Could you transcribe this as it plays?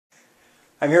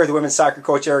I'm here with the women's soccer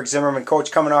coach, Eric Zimmerman.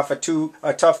 Coach, coming off a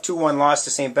tough 2-1 loss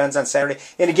to St. Ben's on Saturday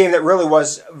in a game that really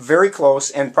was very close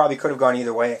and probably could have gone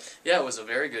either way. Yeah, it was a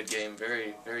very good game,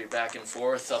 very back and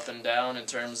forth, up and down in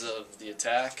terms of the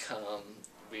attack.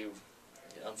 We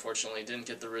unfortunately didn't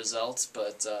get the results,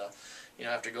 but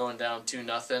after going down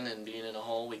 2-0 and being in a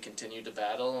hole, we continued to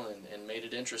battle and made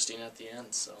it interesting at the end.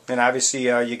 So. And obviously,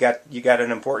 you got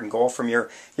an important goal from your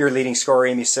leading scorer,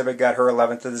 Amy Civic, got her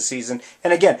 11th of the season.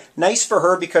 And again, nice for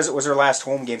her because it was her last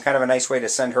home game. Kind of a nice way to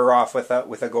send her off with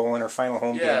a goal in her final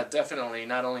home game. Yeah, definitely.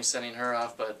 Not only sending her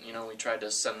off, but we tried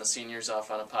to send the seniors off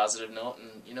on a positive note.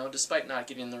 And despite not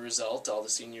getting the result, all the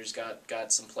seniors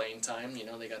got some playing time.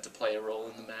 They got to play a role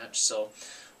in the match. So.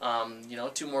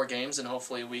 2 more games, and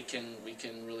hopefully we can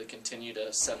really continue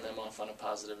to send them off on a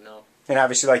positive note. And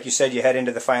obviously, like you said, you head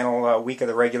into the final week of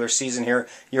the regular season here.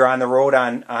 You're on the road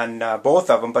on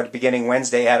both of them, but beginning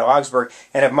Wednesday at Augsburg.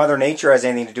 And if Mother Nature has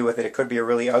anything to do with it, it could be a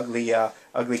really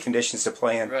ugly conditions to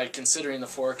play in. Right, considering the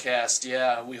forecast,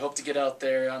 yeah. We hope to get out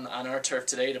there on our turf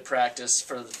today to practice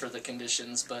for the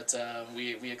conditions, but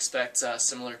we expect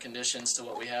similar conditions to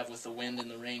what we have with the wind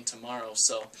and the rain tomorrow,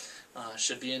 so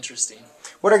should be interesting.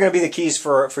 What are going to be the keys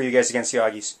for you guys against the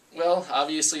Augies? Well,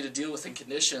 obviously to deal with the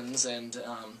conditions and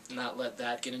not let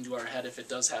that get into our head if it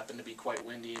does happen to be quite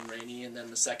windy and rainy. And then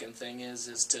the second thing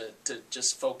is to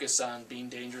just focus on being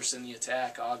dangerous in the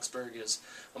attack. Augsburg is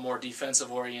a more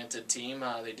defensive-oriented team.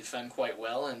 They defend quite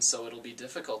well, and so it'll be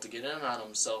difficult to get in on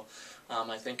them. So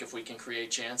I think if we can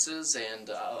create chances and,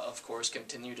 of course,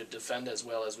 continue to defend as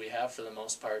well as we have for the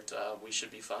most part, we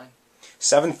should be fine.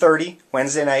 7:30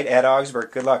 Wednesday night at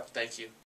Augsburg. Good luck. Thank you.